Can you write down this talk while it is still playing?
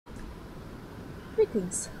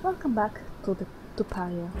Greetings, welcome back to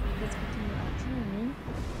Pyre. Let's continue our journey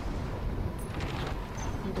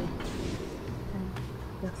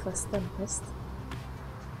to the first tempest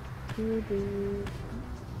to the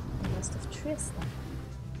rest of Triesta.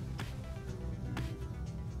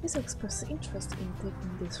 Please express interest in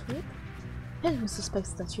taking this route. Henry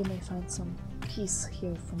suspects that you may find some peace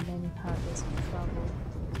here from many hard days of travel.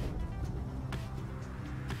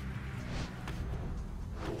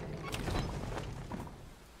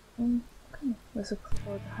 Okay, let's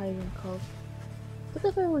explore the Highwind Cove.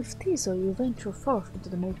 Together with Tizo, you venture forth into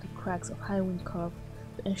the murky cracks of Highwind Cove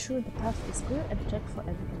to ensure the path is clear and check for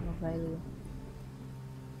anything of value.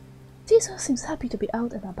 Tizo seems happy to be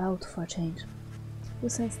out and about for a change. You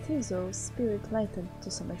sense Tizo's spirit lightened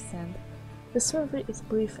to some extent. The survey is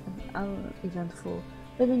brief and uneventful,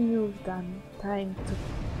 leaving you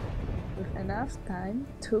with enough time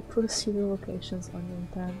to pursue your locations on your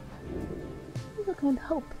return. You can't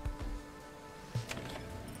hope.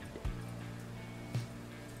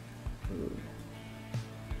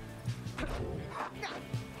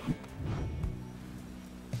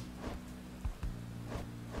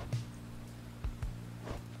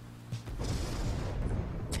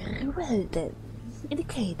 Very well then,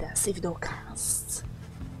 indicate us if thou canst.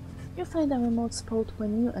 You find a remote spot where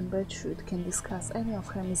you and Bertrude can discuss any of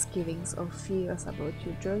her misgivings or fears about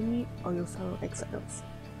your journey or your fellow exiles.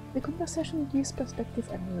 The conversation gives perspective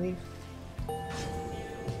and relief.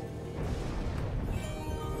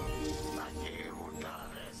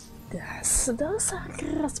 Those are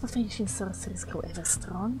grasp of ancient sorceries grow ever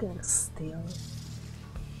stronger still.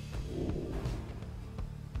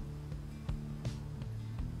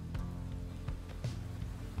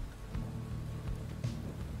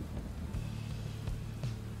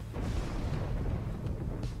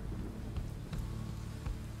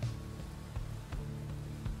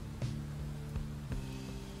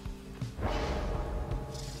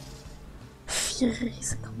 Fury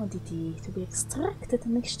is a commodity to be extracted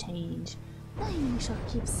in exchange. Then we shall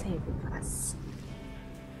keep saving us.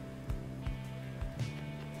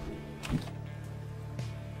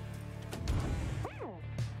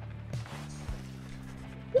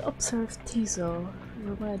 You observe Tizo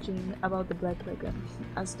rummaging about the Black Dragon,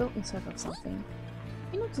 as though in search of something.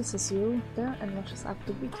 He notices you there and rushes up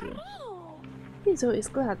to greet you. Tizo is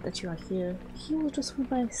glad that you are here. He was just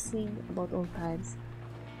reminiscing about old times.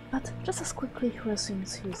 But just as quickly he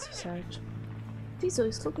resumes his search. Tizo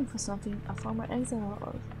is looking for something a former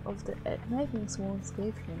exile of the Nightwings once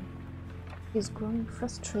gave him. He is growing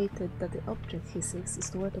frustrated that the object he seeks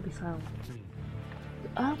is nowhere to be found. You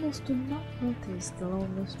almost do not notice the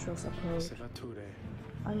lone minstrel's approach.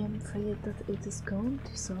 I am afraid that it is gone,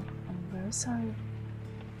 Tizo. I'm very sorry.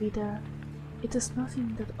 Reader, it is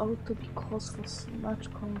nothing that ought to be cause for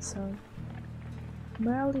much concern.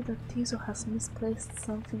 Merely that Tizo has misplaced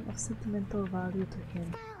something of sentimental value to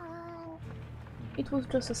him. It was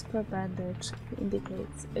just a spare bandage, he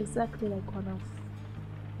indicates, exactly like one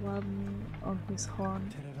on his horn.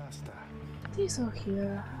 Tizo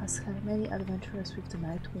here has had many adventures with the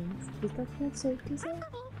Nightwings. Is that not so, Tizo?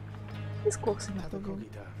 He's coaxing at the room.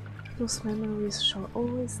 Those memories shall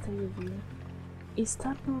always stay with you. Is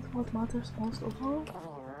that not what matters most of all?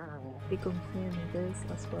 He confirmed this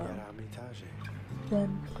as well.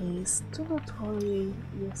 Then please, do not worry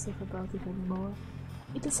yourself about it anymore.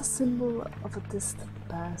 It is a symbol of a distant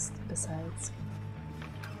past, besides.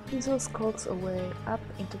 Tizo skulks away, up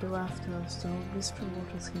into the rafters, so Mistral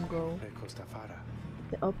watches him go.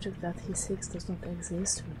 The object that he seeks does not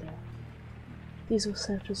exist with there. Tizo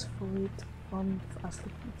searches for it from a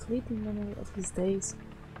fleeting memory of his days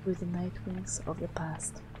with the Nightwings of the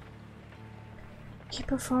past. He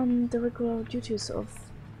performed the regular duties of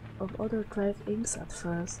other Drive Inks at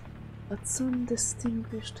first, but soon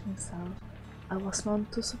distinguished himself. I was none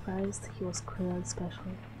too surprised. He was clearly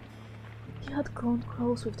special. He had grown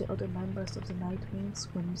close with the other members of the Nightwings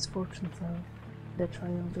when misfortune fell. The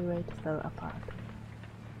triumvirate fell apart.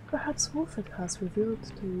 Perhaps Wolfred has revealed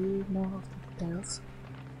to you more of the details.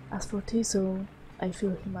 As for Tizo, I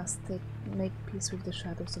feel he must make peace with the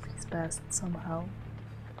shadows of his past somehow.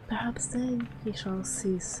 Perhaps then he shall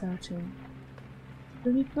cease searching.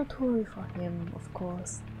 You need not worry for him, of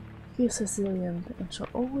course. He is resilient and shall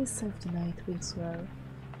always serve the Nightwings well.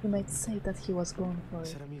 You might say that he was born for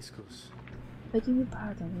it. Begging your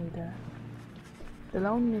pardon, reader. The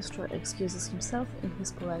lone minstrel excuses himself in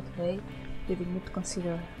his polite way, leaving you to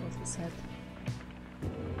consider what he said.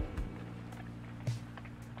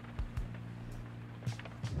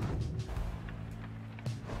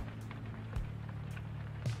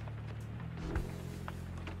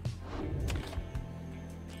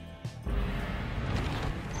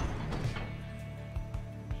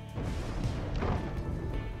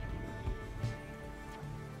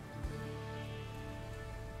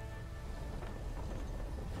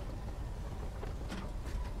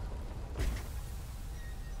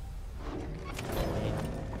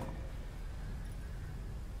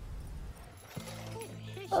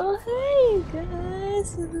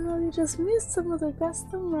 Guys, you know, you just missed some other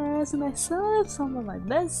customers and I sold some of my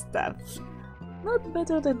best stuff. Not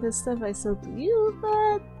better than the stuff I sold to you,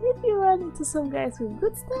 but if you run into some guys with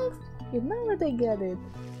good stuff, you know where they get it.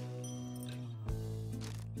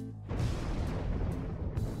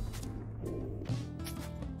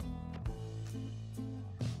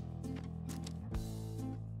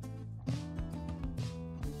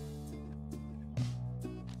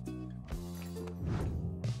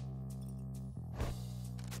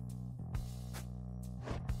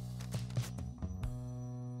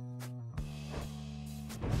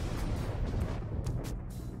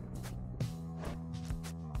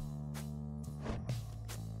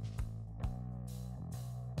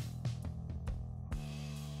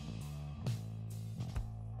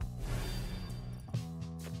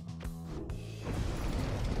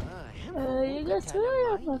 You guys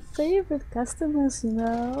really are my favorite customers, you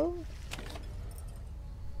know?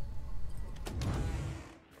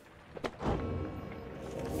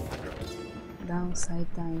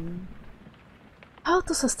 Downside dining. How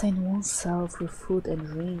to sustain oneself with food and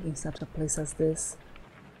drink in such a place as this?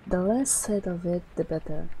 The less said of it, the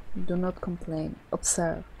better. Do not complain,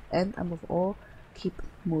 observe, and above all, keep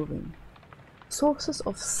moving. Sources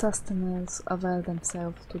of sustenance avail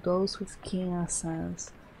themselves to those with keener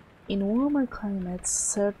sense. In warmer climates,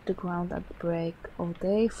 search the ground at break of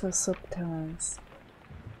day for subterraneans.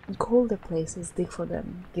 In colder places, dig for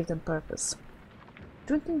them, give them purpose.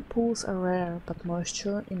 Drinking pools are rare, but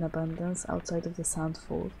moisture in abundance outside of the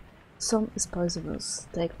sandfall. Some is poisonous,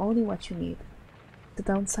 take only what you need. The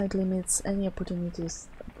downside limits any opportunities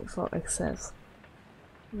for excess,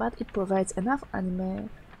 but it provides enough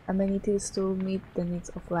amenities to meet the needs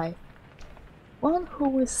of life. One who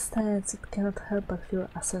withstands it cannot help but feel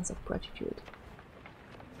a sense of gratitude.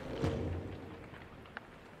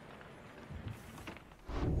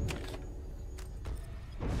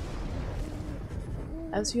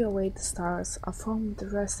 As you await the stars, a form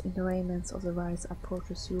dressed in the raiments of the rites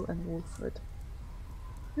approaches you and Wolfred.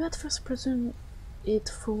 You at first presume it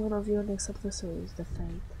for one of your next adversaries, the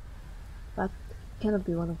Fate, but cannot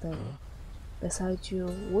be one of them. Beside you,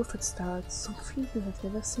 Wolfred starts something you have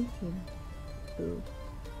never seen him do.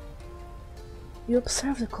 You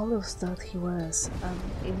observe the colors that he wears, an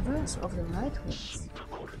inverse of the right wings.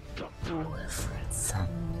 Wolfred, son,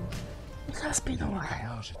 it has been a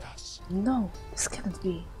while. No, this cannot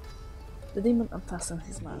be. The demon unfastened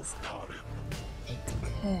his mask. It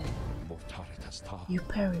can. You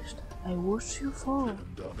perished. I watched you fall.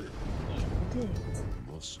 You did.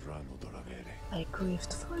 I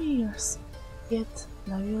grieved for years, yet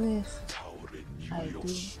now you live. I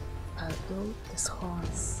do. Although this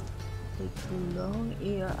horse, it grew long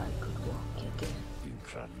ere I could walk again.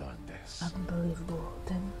 Unbelievable.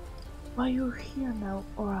 Then why you're here now,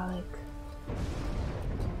 Oralech?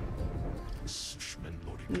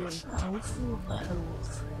 You powerful little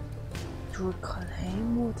Wolfred. To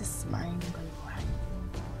reclaim what is mine by right.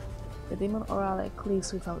 The demon Oralech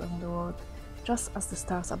leaves without another word, just as the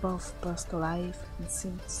stars above burst to life and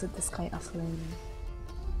seem to set the sky aflame.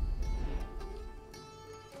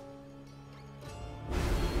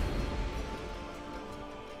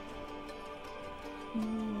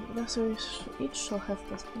 Adversaries each shall have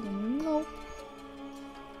plus no.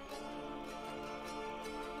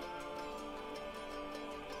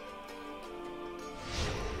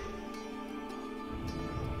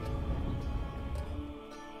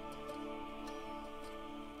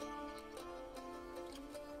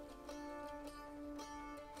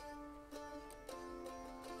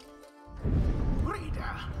 Reader,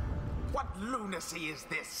 what lunacy is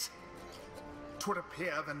this? 'Twould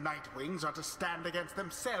appear the Nightwings are to stand against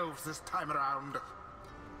themselves this time around.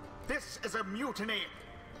 This is a mutiny,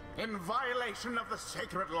 in violation of the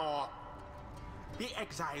sacred law. The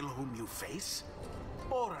exile whom you face,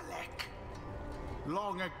 Oralech.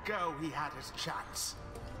 Long ago he had his chance,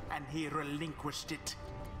 and he relinquished it.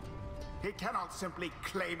 He cannot simply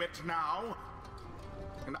claim it now,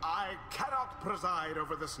 and I cannot preside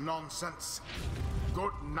over this nonsense.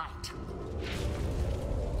 Good night.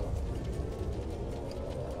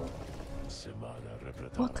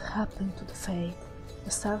 What happened to the Fate?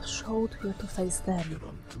 The stars showed you to face them.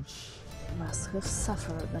 You must have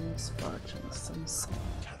suffered a misfortune of some sort.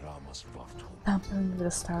 Tampering with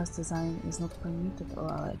the stars' design is not permitted,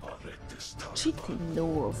 Oralech. Cheating the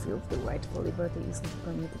warfield of the rightful liberty is not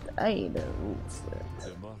permitted either,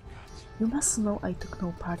 Wolfred. You must know I took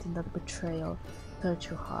no part in that betrayal. Search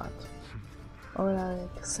your heart.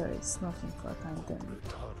 Oralech says nothing for a time then.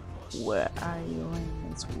 Where are your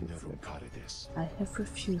raiments, Wolfred? I have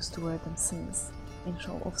refused to wear them since, in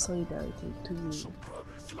show of solidarity to you.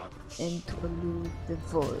 and to elude the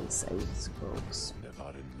voice, I suppose.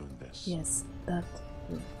 Yes, that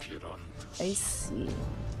too. I see.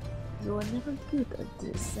 You are never good at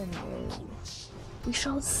this anyway. We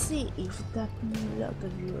shall see if that new lot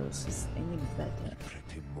of yours is any better.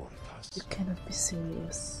 You cannot be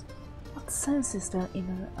serious. What sense is there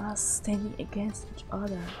in us standing against each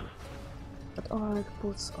other? But Oralech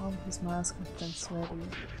puts on his mask and stands ready.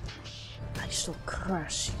 I shall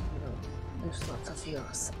crush you, this lot of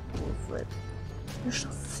yours, Wilfred. You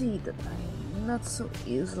shall see that I am not so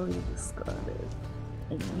easily discarded,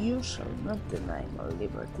 and you shall not deny my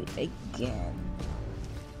liberty again.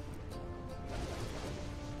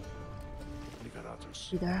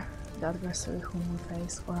 Peter, the adversary whom we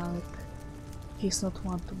face, Oralech, he is not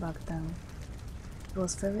one to back down. He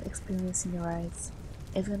was very experienced in the rites,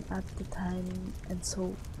 even at the time, and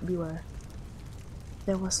so beware.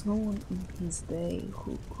 There was no one in his day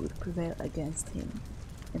who could prevail against him,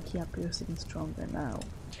 and he appears even stronger now.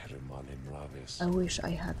 I wish I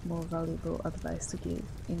had more valuable advice to give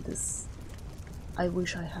in this. I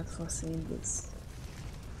wish I had foreseen this.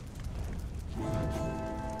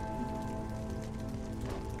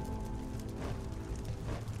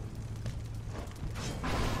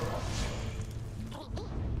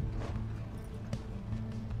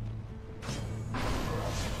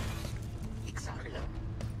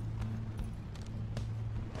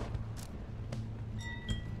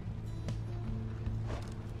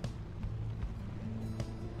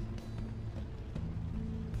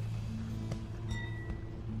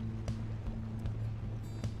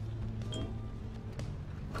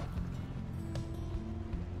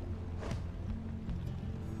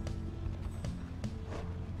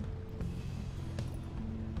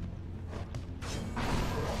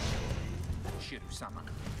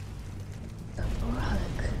 That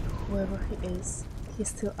Oralech, whoever he is, he's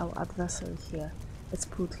still our adversary here. Let's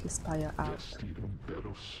put his Pyre out.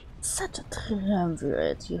 Such a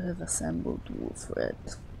triumvirate you have assembled, Wilfred.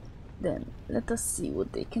 Then let us see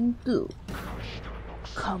what they can do.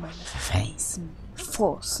 Come and face me,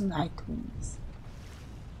 false Nightwings.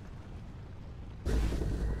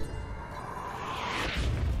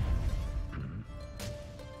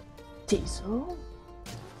 Tiso?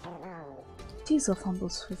 Tiso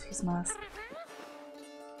fumbles with his mask.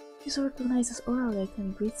 Tiso recognizes Oralech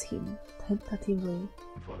and greets him tentatively.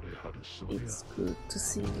 It's good to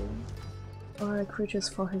see you. Oralech reaches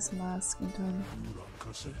for his mask in turn.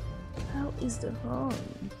 How is the horn?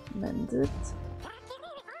 Mended?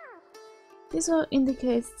 Tiso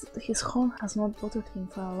indicates that his horn has not bothered him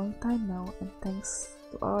for a long time now, and thanks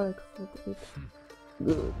to Oralech for it.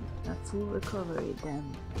 Good, a full recovery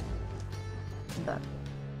then. But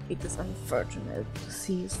it is unfortunate to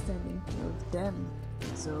see you standing here with them,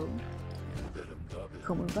 so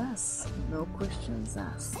come with us, no questions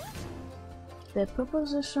asked. The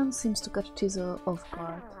proposition seems to catch Tiso off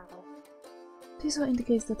guard. Tiso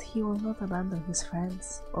indicates that he will not abandon his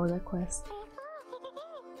friends or their quest.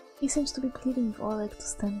 He seems to be pleading with Oralech to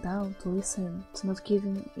stand down, to listen, to not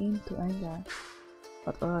giving in to anger.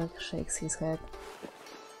 But Oralech shakes his head.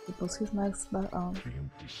 He puts his mask back on.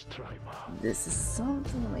 This is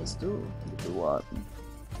something I must do, little one.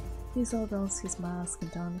 Tiso dons his mask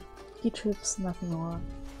and turn. He trips, nothing more.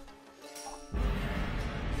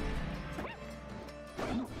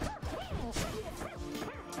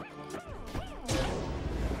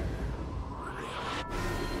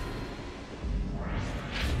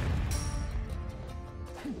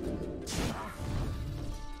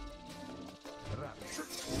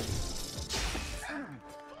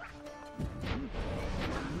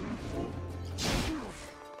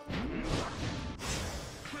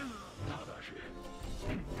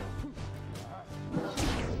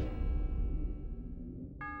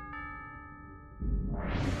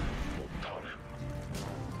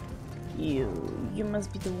 You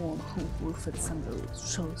must be the one whom Wilfred Sandal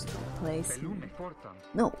chose to replace him.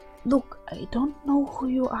 No, look, I don't know who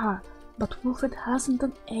you are, but Wilfred hasn't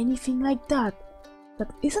done anything like that.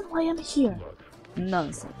 That isn't why I'm here.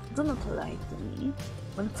 Nonsense, do not lie to me.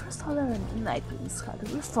 When first I learned the Nightwings had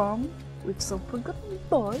reformed with some forgotten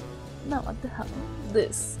boy, now at the helm,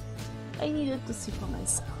 this. I needed to see for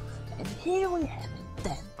myself, and here we have it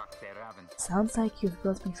then. Sounds like you've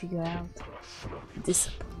got me figured out.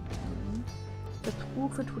 Disappointing. That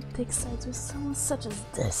Wilfred would take sides with someone such as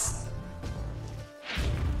this.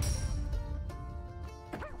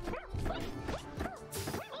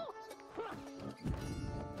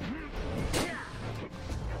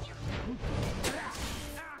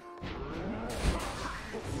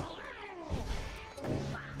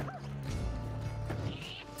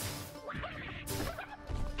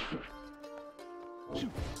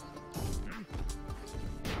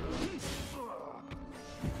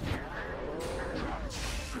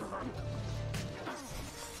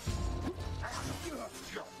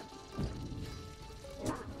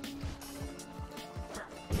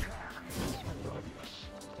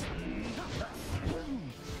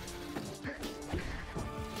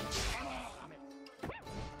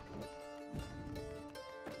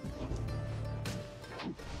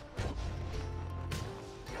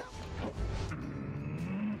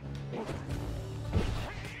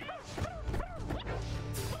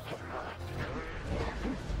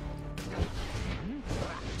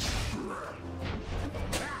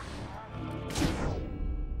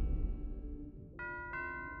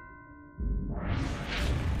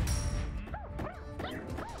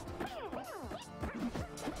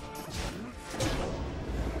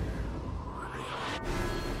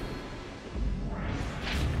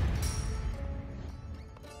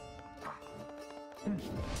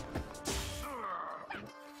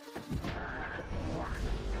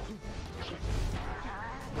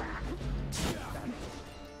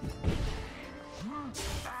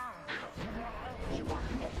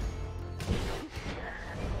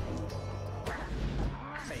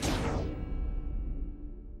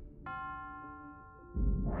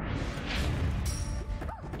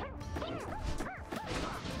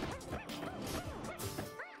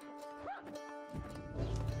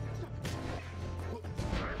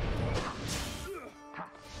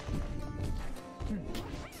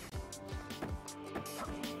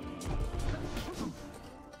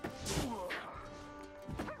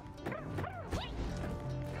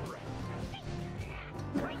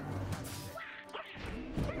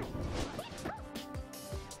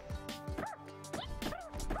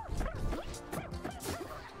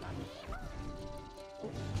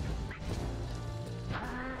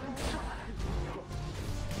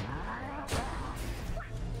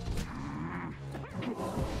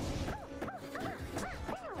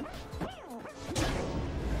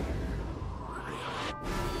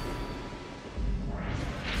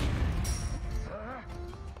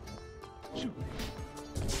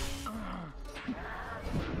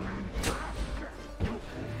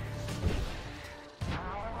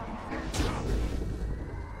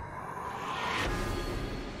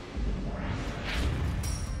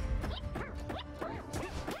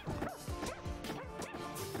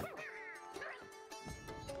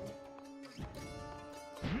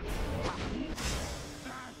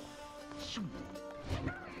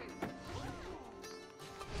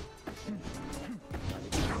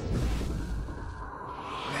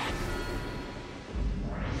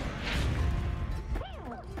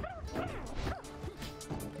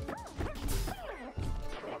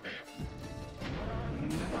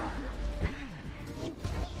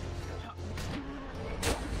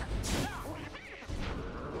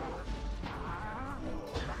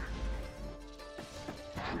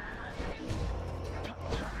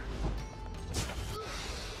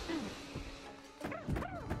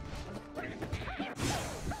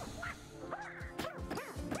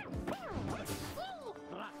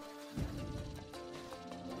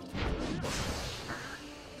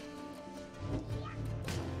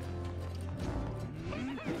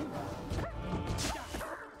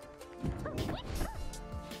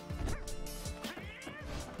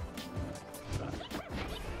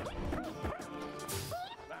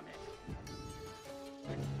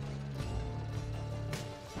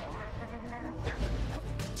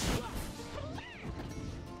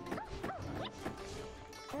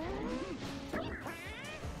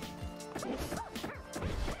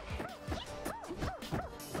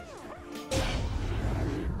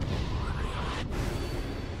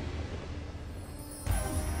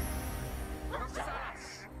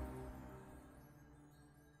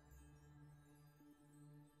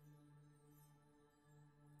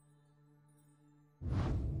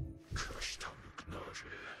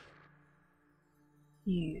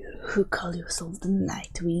 You who call yourselves the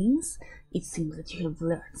Nightwings, it seems that you have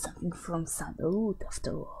learned something from Sandalwood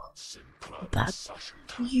after all. But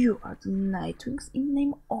you are the Nightwings in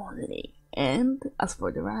name only, and as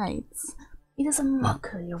for the rites, it is a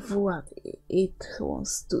mockery of what it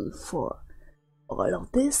once stood for. All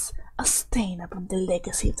of this a stain upon the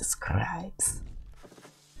legacy of the scribes.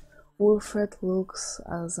 Wilfred looks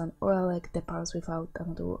as an Oralech departs without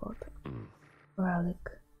another word.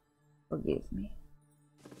 Oralech, forgive me.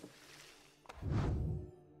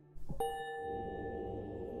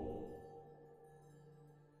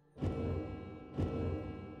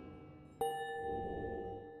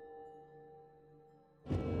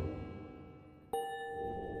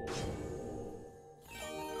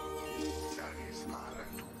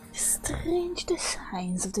 Strange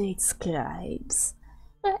designs of the eight scribes.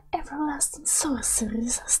 The everlasting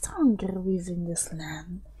sorceries are stronger within this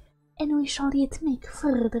land, and we shall yet make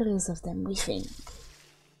further use of them, we think.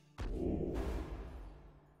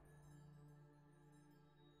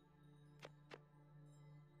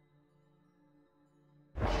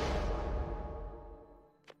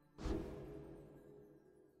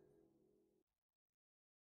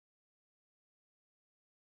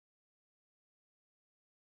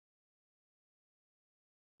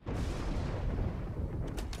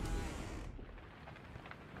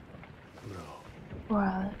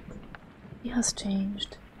 Well, he has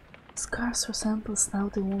changed. Scarce resembles now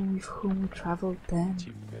the one with whom we traveled then.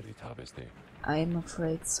 I am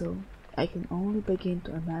afraid so. I can only begin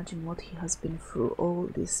to imagine what he has been through all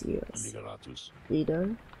these years.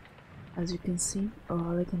 Reader, as you can see,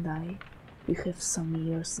 Oralech and I, we have some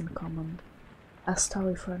years in common. A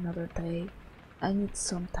story for another day. I need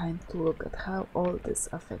some time to look at how all this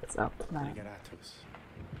affects our plan.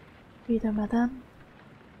 Reader, madame,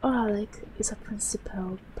 Oralech is a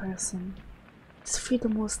principled person. His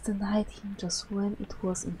freedom was denied him just when it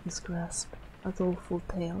was in his grasp, a doleful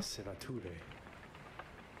tale.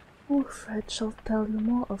 Wilfred shall tell you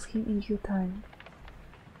more of him in due time,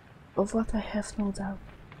 of what I have no doubt.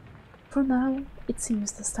 For now, it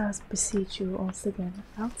seems the stars beseech you once again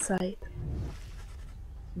outside.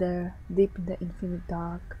 There, deep in the infinite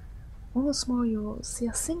dark, once more you will see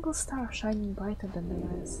a single star shining brighter than the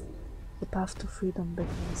rest. The path to freedom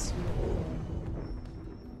beckons you.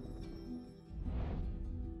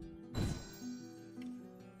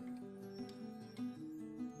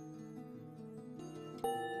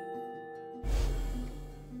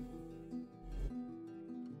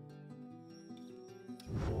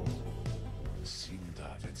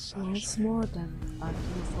 Once more then, our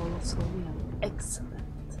new follows Orion.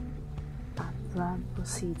 Excellent. Our plan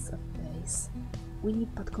proceeds apace. We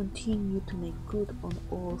need but continue to make good on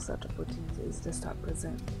all such opportunities that start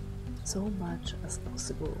present, so much as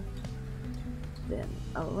possible. Then,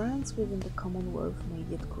 our ranks within the Commonwealth may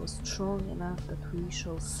yet grow strong enough that we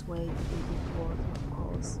shall sway the people toward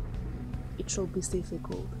our cause. It shall be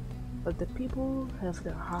difficult, but the people have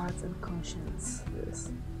their hearts and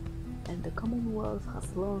consciences, and the Commonwealth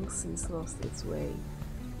has long since lost its way.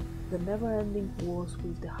 The never-ending wars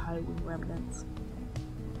with the Highwing remnants,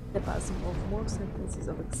 the passing of more sentences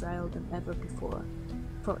of exile than ever before,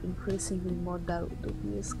 for increasingly more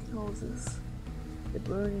dubious causes, the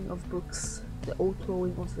burning of books, the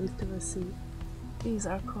outlawing of literacy, these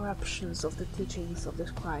are corruptions of the teachings of the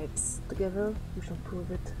scribes. Together we shall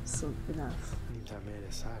prove it soon enough.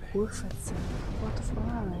 Wilfred said, what of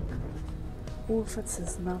Oralech? Wilfred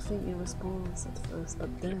says nothing in response at first,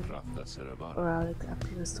 but then Oralech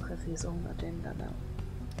appears to have his own agenda now.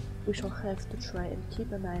 We shall have to try and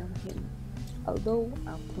keep an eye on him, although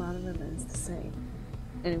our plan remains the same.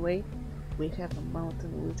 Anyway, we have a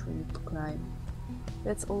mountain which we need to climb.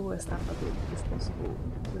 Let's all rest up a bit if possible.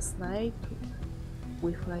 This night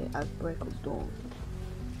we fly at break of dawn.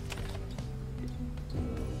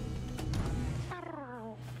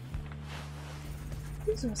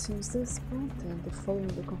 Tizor seems disappointed following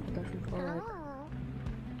the confrontation with Oralech.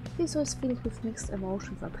 Tizor is filled with mixed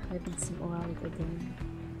emotions at having seen Oralech again.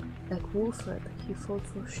 Like Wilfred, he thought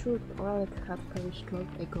for sure that Oralech had perished long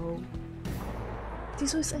ago.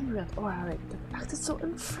 Tizor is angry at Oralech that acted so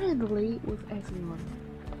unfriendly with everyone.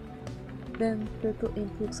 Then Little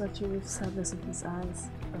Imp looks at you with sadness in his eyes,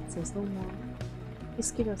 but says no more. He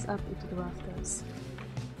skitters up into the rafters.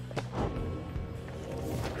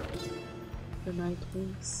 The night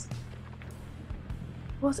wings.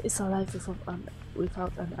 What is a life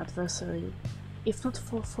without an adversary? If not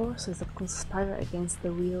for forces that conspire against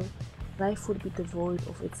the will, life would be devoid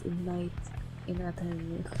of its innate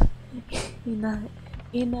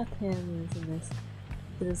inattentiveness,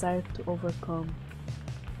 the desire to overcome.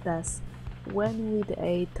 Thus, when with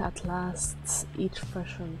aid at last each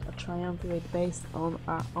fashioned a triumvirate based on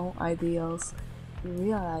our own ideals, we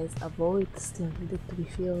realized a void still needed to be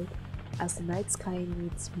filled, as the night sky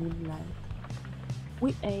needs moonlight.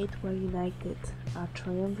 We eight were united, our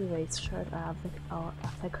triumvirates shared our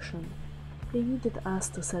affection. They needed us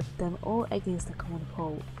to set them all against a common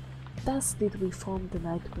foe. Thus did we form the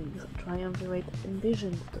Nightwings, a triumvirate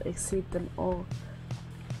envisioned to exceed them all,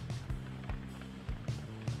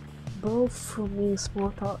 both through means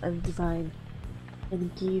mortal and divine,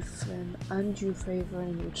 and give an undue favor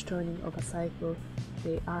in which turning of a cycle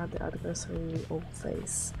they are the adversary we all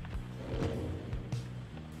face.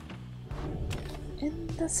 And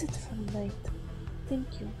that's it for tonight.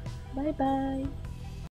 Thank you. Bye bye.